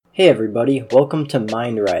Hey everybody, welcome to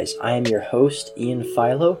MindRise. I am your host, Ian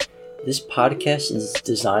Philo. This podcast is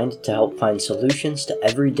designed to help find solutions to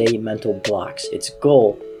everyday mental blocks. Its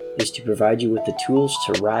goal is to provide you with the tools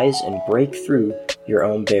to rise and break through your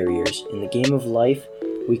own barriers. In the game of life,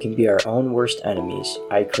 we can be our own worst enemies.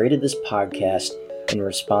 I created this podcast in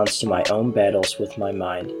response to my own battles with my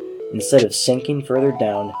mind. Instead of sinking further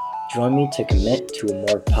down, join me to commit to a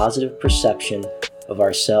more positive perception of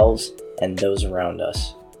ourselves and those around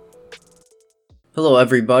us. Hello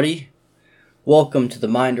everybody, welcome to the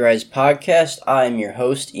MindRise podcast. I am your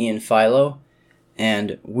host, Ian Philo,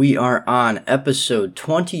 and we are on episode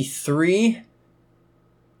 23.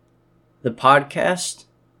 The podcast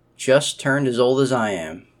just turned as old as I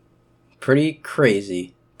am. Pretty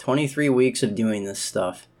crazy. 23 weeks of doing this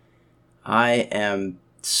stuff. I am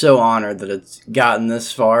so honored that it's gotten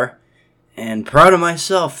this far, and proud of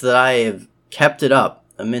myself that I have kept it up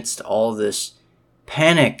amidst all this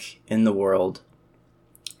panic in the world.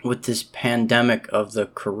 With this pandemic of the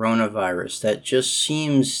coronavirus that just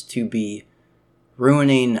seems to be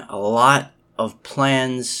ruining a lot of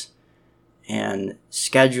plans and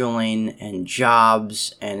scheduling and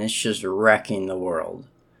jobs, and it's just wrecking the world.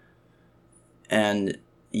 And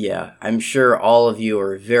yeah, I'm sure all of you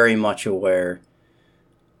are very much aware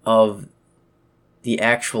of the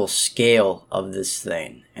actual scale of this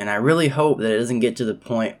thing. And I really hope that it doesn't get to the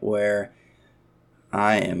point where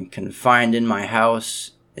I am confined in my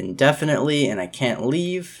house indefinitely and I can't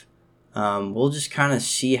leave. We'll just kind of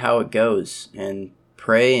see how it goes and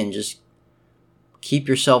pray and just keep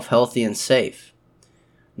yourself healthy and safe.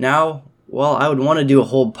 Now, well, I would want to do a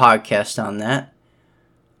whole podcast on that.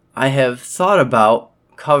 I have thought about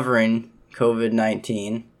covering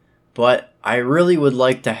COVID-19, but I really would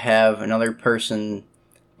like to have another person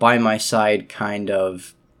by my side kind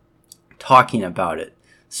of talking about it.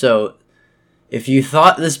 So if you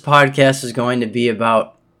thought this podcast was going to be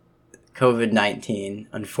about COVID-19,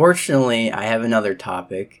 unfortunately, I have another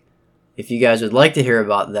topic. If you guys would like to hear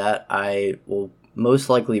about that, I will most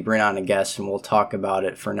likely bring on a guest and we'll talk about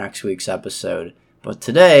it for next week's episode. But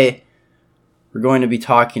today, we're going to be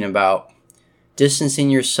talking about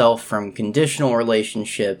distancing yourself from conditional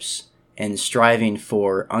relationships and striving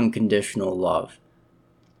for unconditional love.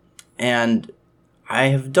 And I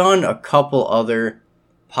have done a couple other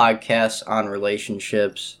podcasts on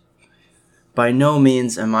relationships. By no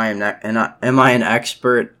means am I an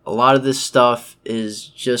expert. A lot of this stuff is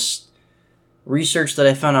just research that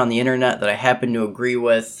I found on the internet that I happen to agree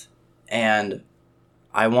with, and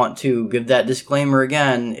I want to give that disclaimer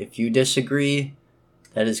again. If you disagree,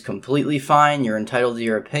 that is completely fine. You're entitled to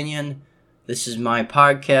your opinion. This is my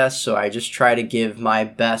podcast, so I just try to give my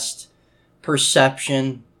best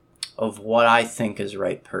perception of what I think is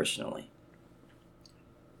right personally.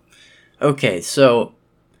 Okay, so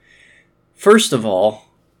first of all,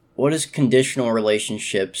 what does conditional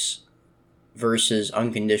relationships versus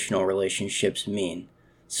unconditional relationships mean?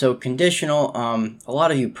 So conditional, a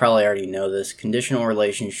lot of you probably already know this. Conditional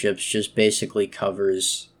relationships just basically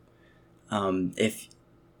covers, if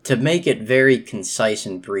to make it very concise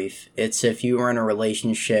and brief, it's if you are in a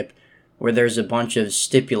relationship where there's a bunch of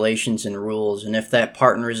stipulations and rules, and if that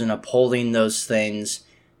partner isn't upholding those things,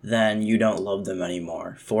 then you don't love them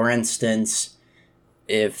anymore. For instance,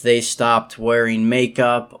 if they stopped wearing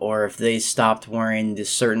makeup, or if they stopped wearing this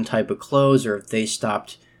certain type of clothes, or if they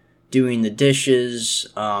stopped doing the dishes,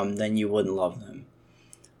 then you wouldn't love them.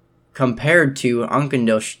 Compared to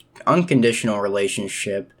unconditional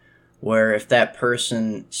relationship, where if that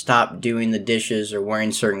person stopped doing the dishes or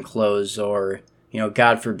wearing certain clothes, or,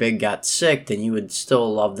 God forbid, got sick, then you would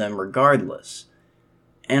still love them regardless.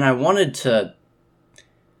 And I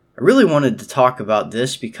really wanted to talk about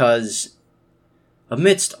this because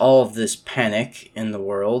amidst all of this panic in the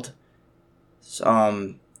world,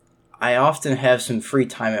 I often have some free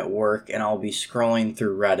time at work and I'll be scrolling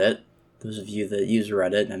through Reddit. Those of you that use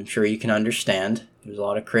Reddit, I'm sure you can understand. There's a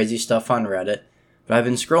lot of crazy stuff on Reddit. But I've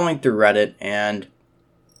been scrolling through Reddit and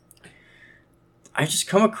I just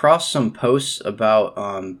come across some posts about,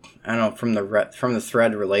 from the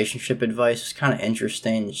thread relationship advice. It's kind of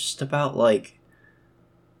interesting. It's just about like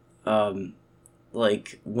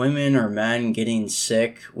women or men getting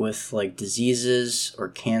sick with like diseases or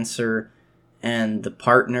cancer, and the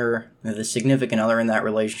partner, the significant other in that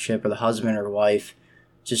relationship, or the husband or wife,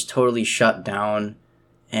 just totally shut down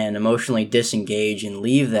and emotionally disengage and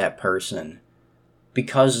leave that person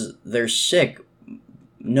because they're sick,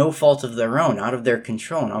 no fault of their own, out of their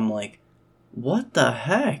control. And I'm like, what the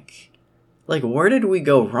heck? Like, where did we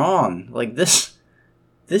go wrong? Like, this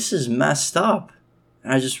is messed up.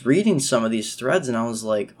 And I was just reading some of these threads and I was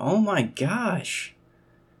like, oh my gosh,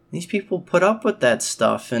 These people put up with that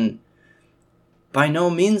stuff, and by no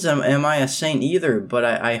means am I a saint either, but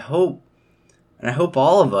I hope, and I hope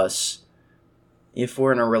all of us, if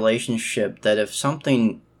we're in a relationship, that if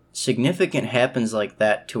something significant happens like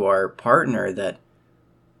that to our partner, that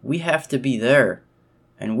we have to be there,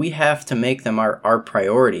 and we have to make them our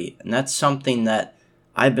priority. And that's something that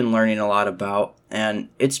I've been learning a lot about, and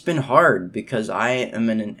it's been hard because I am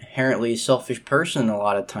an inherently selfish person a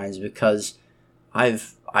lot of times, because I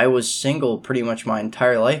was single pretty much my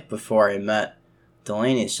entire life before I met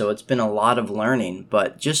Delaney, so it's been a lot of learning.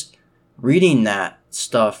 But just reading that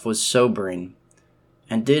stuff was sobering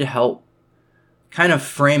and did help kind of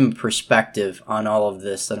frame perspective on all of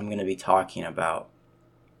this that I'm going to be talking about.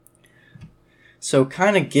 So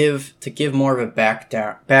kind of give more of a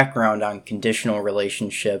background on conditional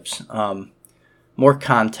relationships, more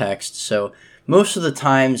context. So most of the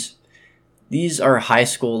times, these are high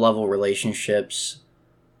school level relationships.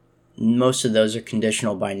 Most of those are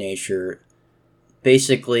conditional by nature.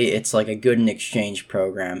 Basically, it's like a good in exchange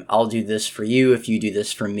program. I'll do this for you if you do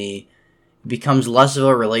this for me. It becomes less of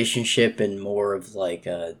a relationship and more of like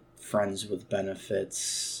a friends with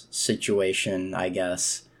benefits situation, I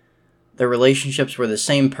guess. The relationships where the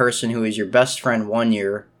same person who is your best friend one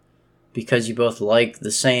year, because you both like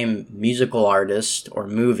the same musical artist or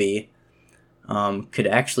movie, could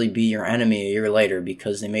actually be your enemy a year later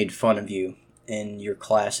because they made fun of you in your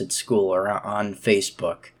class at school or on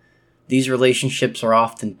Facebook. These relationships are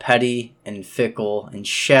often petty and fickle and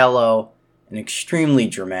shallow and extremely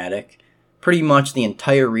dramatic. Pretty much the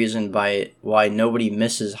entire reason why nobody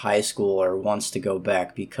misses high school or wants to go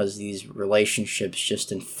back, because these relationships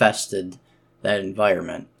just infested that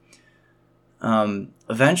environment.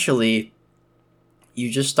 Eventually, you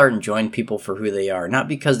just start enjoying people for who they are, not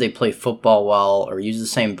because they play football well or use the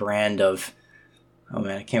same brand of, oh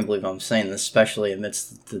man, I can't believe I'm saying this, especially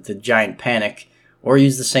amidst the giant panic, or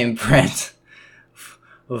use the same brand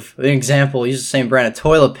of, an example, use the same brand of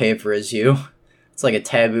toilet paper as you. It's like a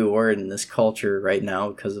taboo word in this culture right now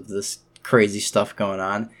because of this crazy stuff going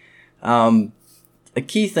on. A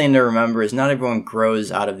key thing to remember is not everyone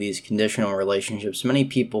grows out of these conditional relationships. Many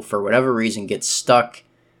people, for whatever reason, get stuck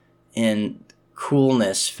in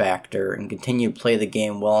coolness factor and continue to play the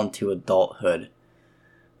game well into adulthood.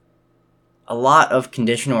 A lot of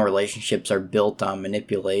conditional relationships are built on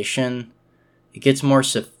manipulation. It gets more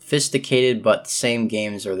sophisticated, but the same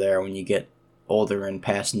games are there when you get older and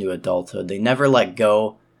pass into adulthood. They never let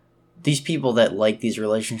go. These people that like these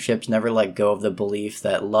relationships never let go of the belief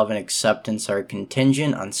that love and acceptance are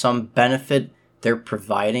contingent on some benefit they're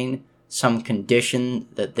providing, some condition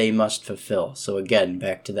that they must fulfill. So again,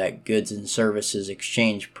 back to that goods and services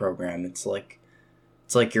exchange program. It's like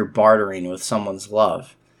you're bartering with someone's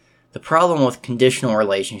love. The problem with conditional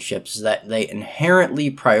relationships is that they inherently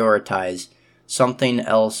prioritize something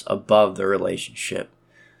else above the relationship.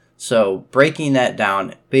 So breaking that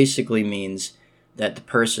down basically means that the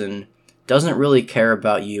person doesn't really care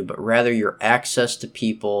about you, but rather your access to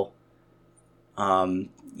people,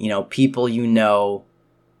 people you know,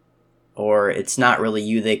 or it's not really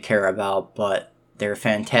you they care about, but their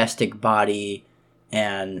fantastic body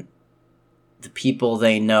and the people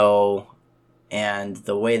they know and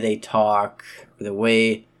the way they talk, the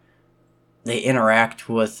way they interact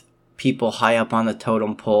with people high up on the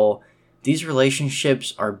totem pole. These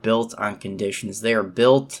relationships are built on conditions. They are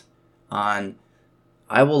built on,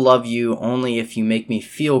 I will love you only if you make me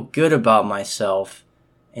feel good about myself,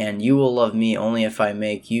 and you will love me only if I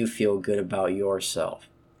make you feel good about yourself.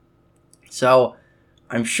 So,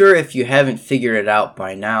 I'm sure if you haven't figured it out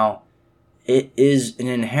by now, it is an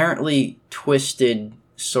inherently twisted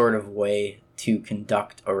sort of way to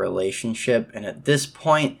conduct a relationship, and at this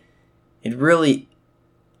point,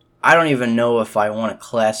 I don't even know if I want to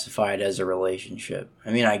classify it as a relationship.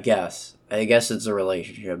 I mean, I guess it's a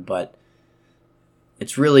relationship, but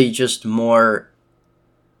it's really just more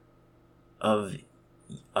of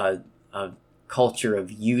a culture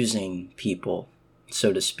of using people,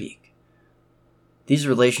 so to speak. These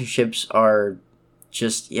relationships are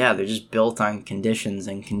they're just built on conditions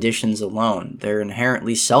and conditions alone. They're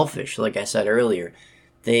inherently selfish, like I said earlier.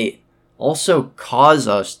 They also cause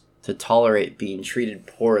us to tolerate being treated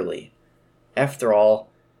poorly. After all,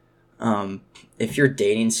 if you're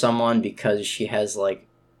dating someone because she has like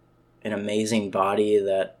an amazing body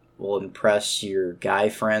that will impress your guy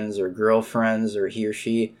friends or girlfriends, or he or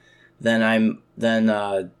she, then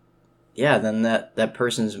that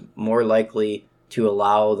person's more likely to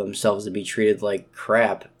allow themselves to be treated like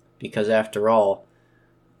crap, because after all,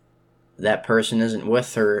 that person isn't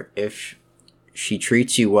with her if she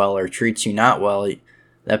treats you well or treats you not well.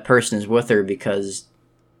 That person is with her because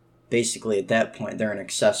basically at that point they're an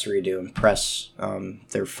accessory to impress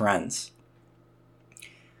their friends.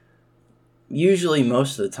 Usually,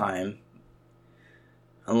 most of the time,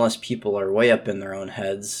 unless people are way up in their own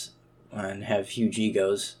heads and have huge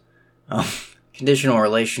egos, conditional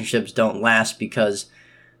relationships don't last because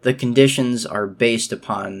the conditions are based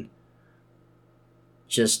upon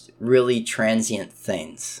just really transient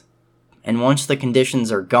things. And once the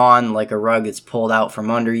conditions are gone, like a rug that's pulled out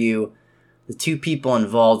from under you, the two people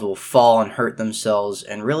involved will fall and hurt themselves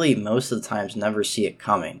and really most of the times never see it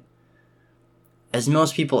coming. As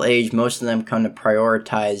most people age, most of them come to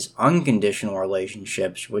prioritize unconditional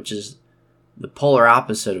relationships, which is the polar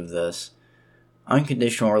opposite of this.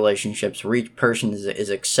 Unconditional relationships where each person is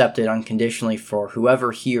accepted unconditionally for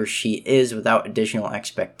whoever he or she is without additional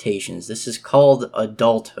expectations. This is called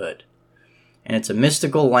adulthood. And it's a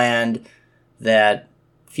mystical land that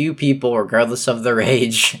few people, regardless of their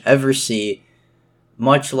age, ever see,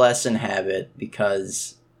 much less inhabit,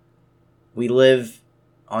 because we live,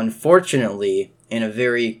 unfortunately, in a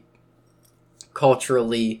very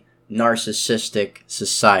culturally narcissistic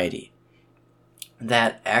society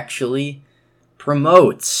that actually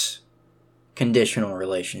promotes conditional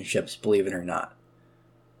relationships, believe it or not.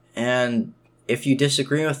 And if you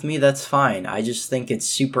disagree with me, that's fine. I just think it's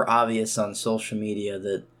super obvious on social media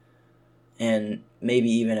that, and maybe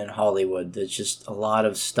even in Hollywood, that just a lot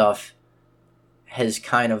of stuff has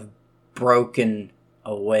kind of broken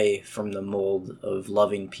away from the mold of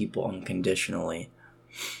loving people unconditionally.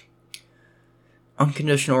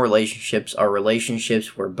 Unconditional relationships are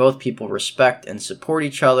relationships where both people respect and support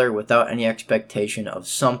each other without any expectation of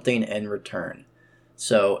something in return.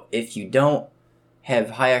 So if you don't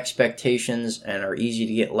have high expectations and are easy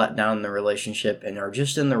to get let down in the relationship and are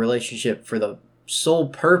just in the relationship for the sole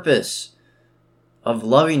purpose of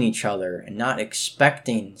loving each other and not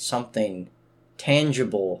expecting something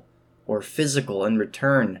tangible or physical in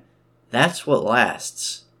return, that's what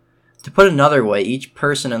lasts. To put another way, each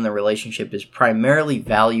person in the relationship is primarily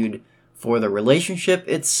valued for the relationship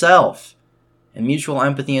itself and mutual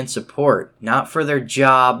empathy and support, not for their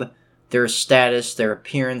job, their status, their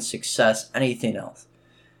appearance, success, anything else.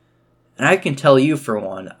 And I can tell you, for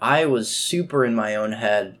one, I was super in my own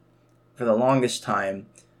head for the longest time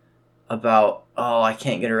about, I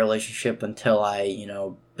can't get a relationship until I,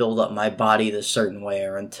 build up my body this certain way,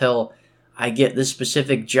 or until I get this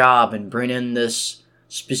specific job and bring in this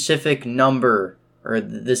specific number, or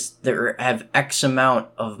have X amount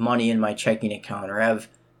of money in my checking account, or have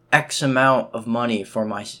X amount of money for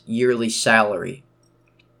my yearly salary,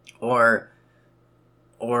 or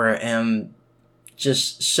am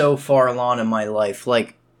just so far along in my life.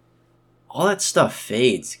 Like, all that stuff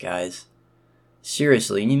fades, guys.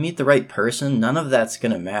 Seriously, you meet the right person, none of that's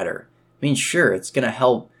gonna matter. I mean, sure, it's gonna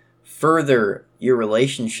help further your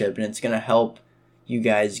relationship, and it's gonna help you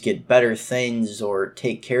guys get better things or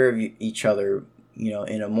take care of each other,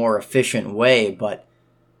 in a more efficient way, but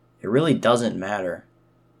it really doesn't matter.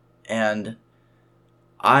 And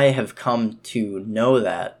I have come to know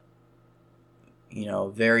that,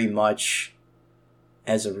 very much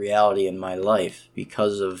as a reality in my life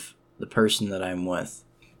because of the person that I'm with.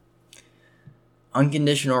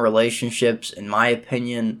 Unconditional relationships, in my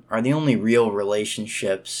opinion, are the only real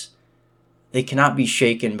relationships. They cannot be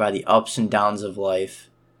shaken by the ups and downs of life,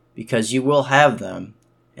 because you will have them,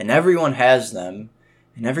 and everyone has them,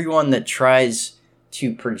 and everyone that tries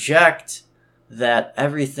to project that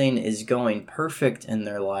everything is going perfect in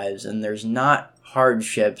their lives and there's not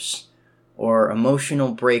hardships or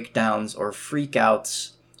emotional breakdowns or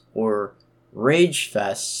freakouts or rage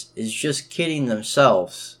fests is just kidding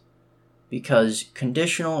themselves. Because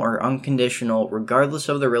conditional or unconditional, regardless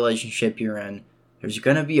of the relationship you're in, there's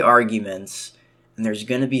going to be arguments, and there's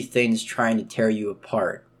going to be things trying to tear you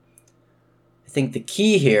apart. I think the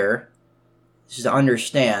key here is to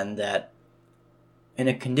understand that in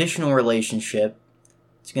a conditional relationship,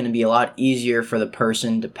 it's going to be a lot easier for the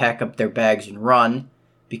person to pack up their bags and run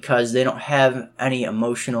because they don't have any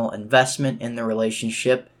emotional investment in the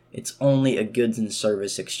relationship. It's only a goods and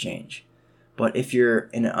service exchange. But if you're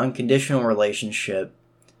in an unconditional relationship,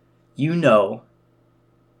 and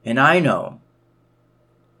I know,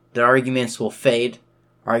 that arguments will fade,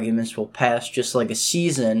 arguments will pass just like a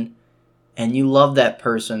season, and you love that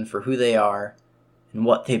person for who they are and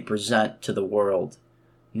what they present to the world,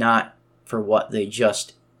 not for what they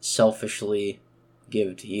just selfishly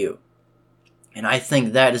give to you. And I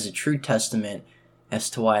think that is a true testament as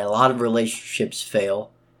to why a lot of relationships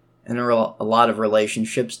fail and a lot of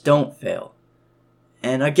relationships don't fail.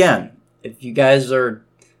 And again, if you guys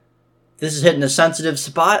this is hitting a sensitive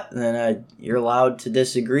spot, then you're allowed to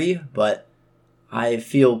disagree, but I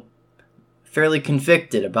feel fairly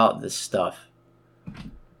convicted about this stuff.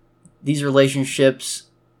 These relationships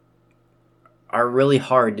are really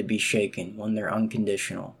hard to be shaken when they're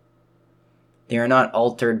unconditional. They are not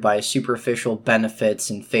altered by superficial benefits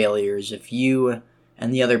and failures. If you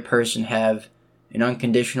and the other person have an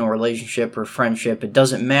unconditional relationship or friendship, it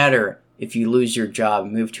doesn't matter if you lose your job,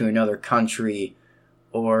 move to another country,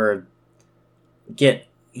 or get,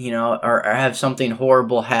 or have something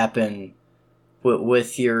horrible happen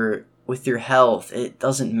with your health. It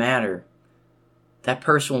doesn't matter. That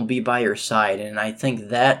person will be by your side, and I think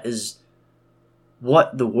that is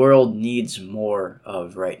what the world needs more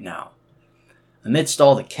of right now. Amidst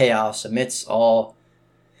all the chaos, amidst all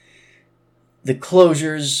the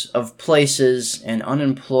closures of places and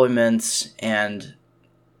unemployment and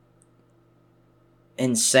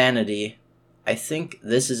insanity, I think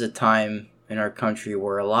this is a time in our country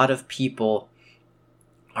where a lot of people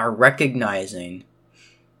are recognizing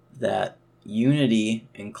that unity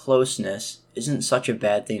and closeness isn't such a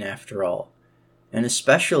bad thing after all. And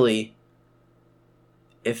especially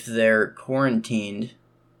if they're quarantined,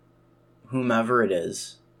 whomever it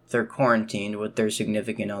is, if they're quarantined with their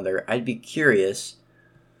significant other, I'd be curious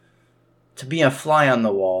to be a fly on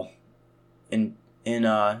the wall in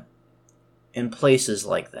places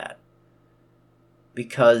like that.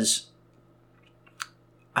 Because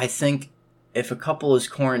I think if a couple is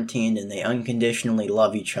quarantined and they unconditionally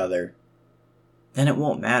love each other, then it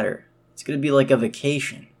won't matter. It's going to be like a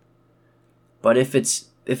vacation. But if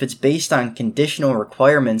it's based on conditional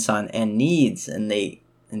requirements and needs,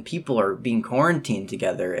 and people are being quarantined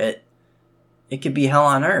together, it could be hell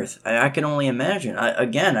on earth. I can only imagine.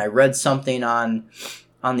 I read something on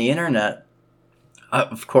the internet,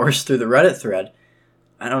 of course, through the Reddit thread.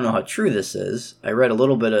 I don't know how true this is. I read a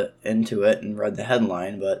little bit into it and read the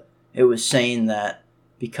headline, but it was saying that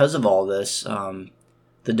because of all this,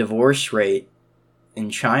 the divorce rate in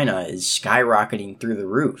China is skyrocketing through the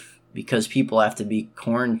roof because people have to be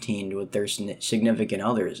quarantined with their significant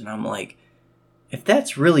others. And I'm like, if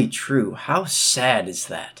that's really true, how sad is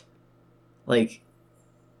that? Like,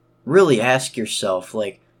 really ask yourself,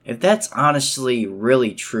 like, if that's honestly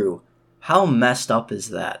really true, how messed up is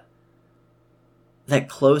that? That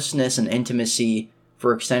closeness and intimacy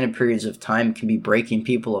for extended periods of time can be breaking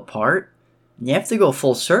people apart. And you have to go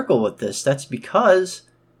full circle with this. That's because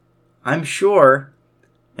I'm sure,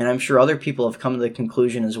 and I'm sure other people have come to the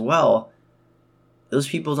conclusion as well, those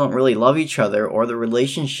people don't really love each other, or the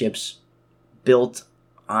relationship's built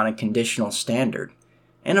on a conditional standard.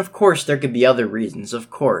 And of course, there could be other reasons.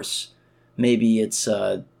 Of course, maybe it's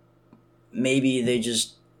maybe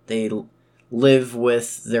they live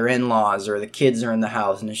with their in-laws, or the kids are in the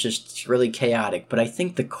house and it's just really chaotic. But I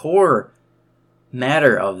think the core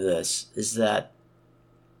matter of this is that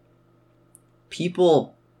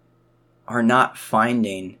people are not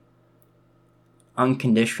finding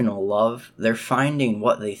unconditional love. They're finding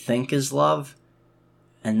what they think is love,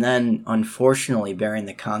 and then unfortunately bearing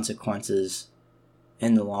the consequences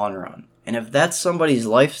in the long run. And if that's somebody's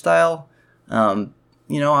lifestyle, I'm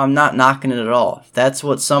not knocking it at all. If that's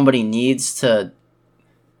what somebody needs to,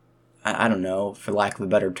 I don't know, for lack of a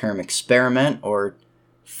better term, experiment or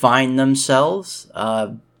find themselves,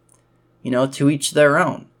 to each their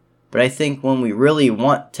own. But I think when we really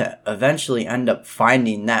want to eventually end up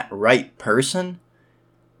finding that right person,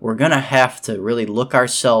 we're going to have to really look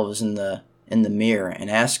ourselves in the mirror and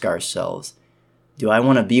ask ourselves, do I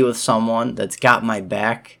want to be with someone that's got my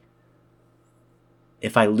back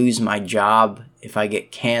if I lose my job, if I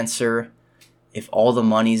get cancer, if all the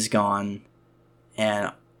money's gone,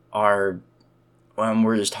 and when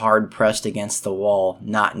we're just hard pressed against the wall,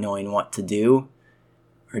 not knowing what to do?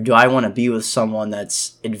 Or do I want to be with someone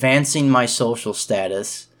that's advancing my social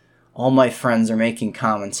status, all my friends are making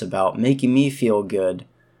comments about, making me feel good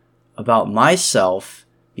about myself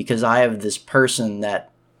because I have this person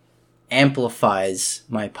that amplifies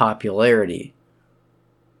my popularity?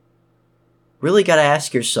 Really got to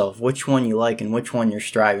ask yourself which one you like and which one you're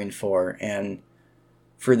striving for. And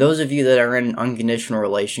for those of you that are in unconditional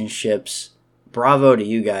relationships, bravo to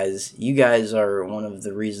you guys. You guys are one of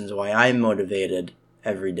the reasons why I'm motivated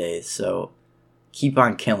every day. So keep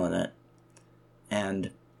on killing it.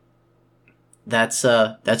 And that's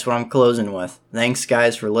what I'm closing with. Thanks,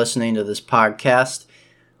 guys, for listening to this podcast.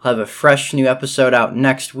 I'll have a fresh new episode out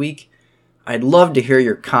next week. I'd love to hear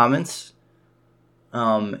your comments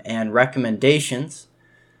and recommendations.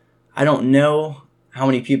 I don't know how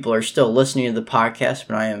many people are still listening to the podcast,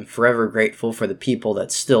 but I am forever grateful for the people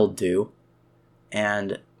that still do.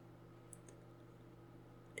 And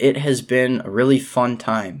it has been a really fun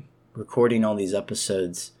time recording all these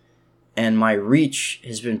episodes. and my reach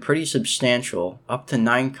has been pretty substantial, up to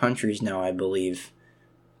 9 countries now, I believe,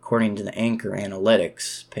 according to the Anchor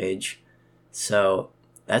Analytics page. So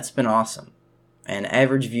that's been awesome. And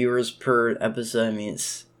average viewers per episode, I mean,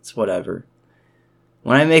 it's whatever.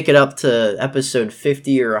 When I make it up to episode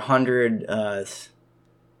 50 or 100,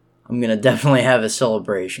 I'm going to definitely have a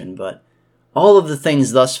celebration. But all of the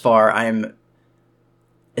things thus far, I'm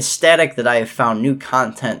ecstatic that I have found new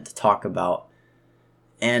content to talk about.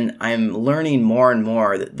 And I'm learning more and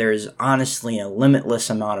more that there's honestly a limitless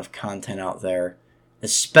amount of content out there,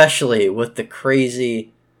 especially with the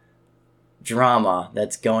crazy drama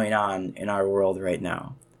that's going on in our world right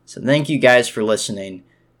now. So thank you guys for listening.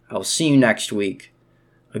 I'll see you next week.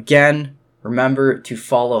 Again, remember to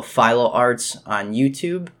follow Philo Arts on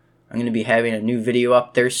YouTube. I'm going to be having a new video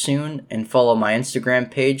up there soon. And follow my Instagram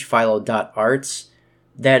page, philo.arts.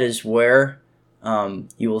 That is where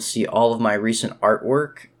you will see all of my recent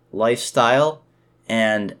artwork, lifestyle,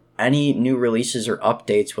 and any new releases or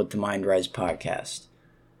updates with the MindRise podcast.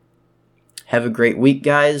 Have a great week,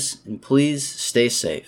 guys, and please stay safe.